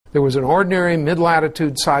There was an ordinary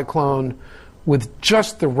mid-latitude cyclone with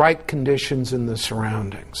just the right conditions in the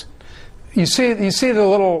surroundings. You see the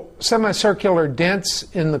little semicircular dents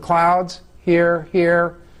in the clouds here,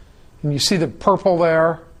 and you see the purple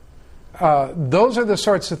there. Those are the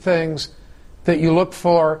sorts of things that you look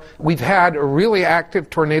for. We've had a really active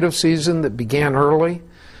tornado season that began early,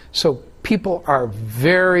 so people are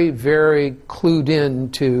very, very clued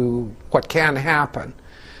in to what can happen.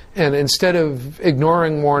 And instead of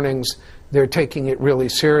ignoring warnings, they're taking it really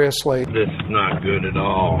seriously. This is not good at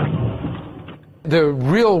all. The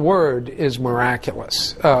real word is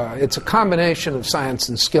miraculous. It's a combination of science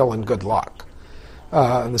and skill and good luck.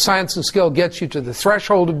 The science and skill gets you to the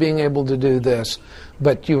threshold of being able to do this,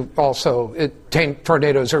 but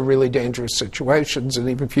tornadoes are really dangerous situations, and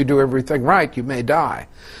even if you do everything right, you may die.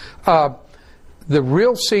 The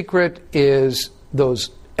real secret is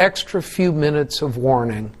those extra few minutes of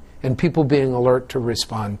warning and people being alert to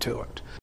respond to it.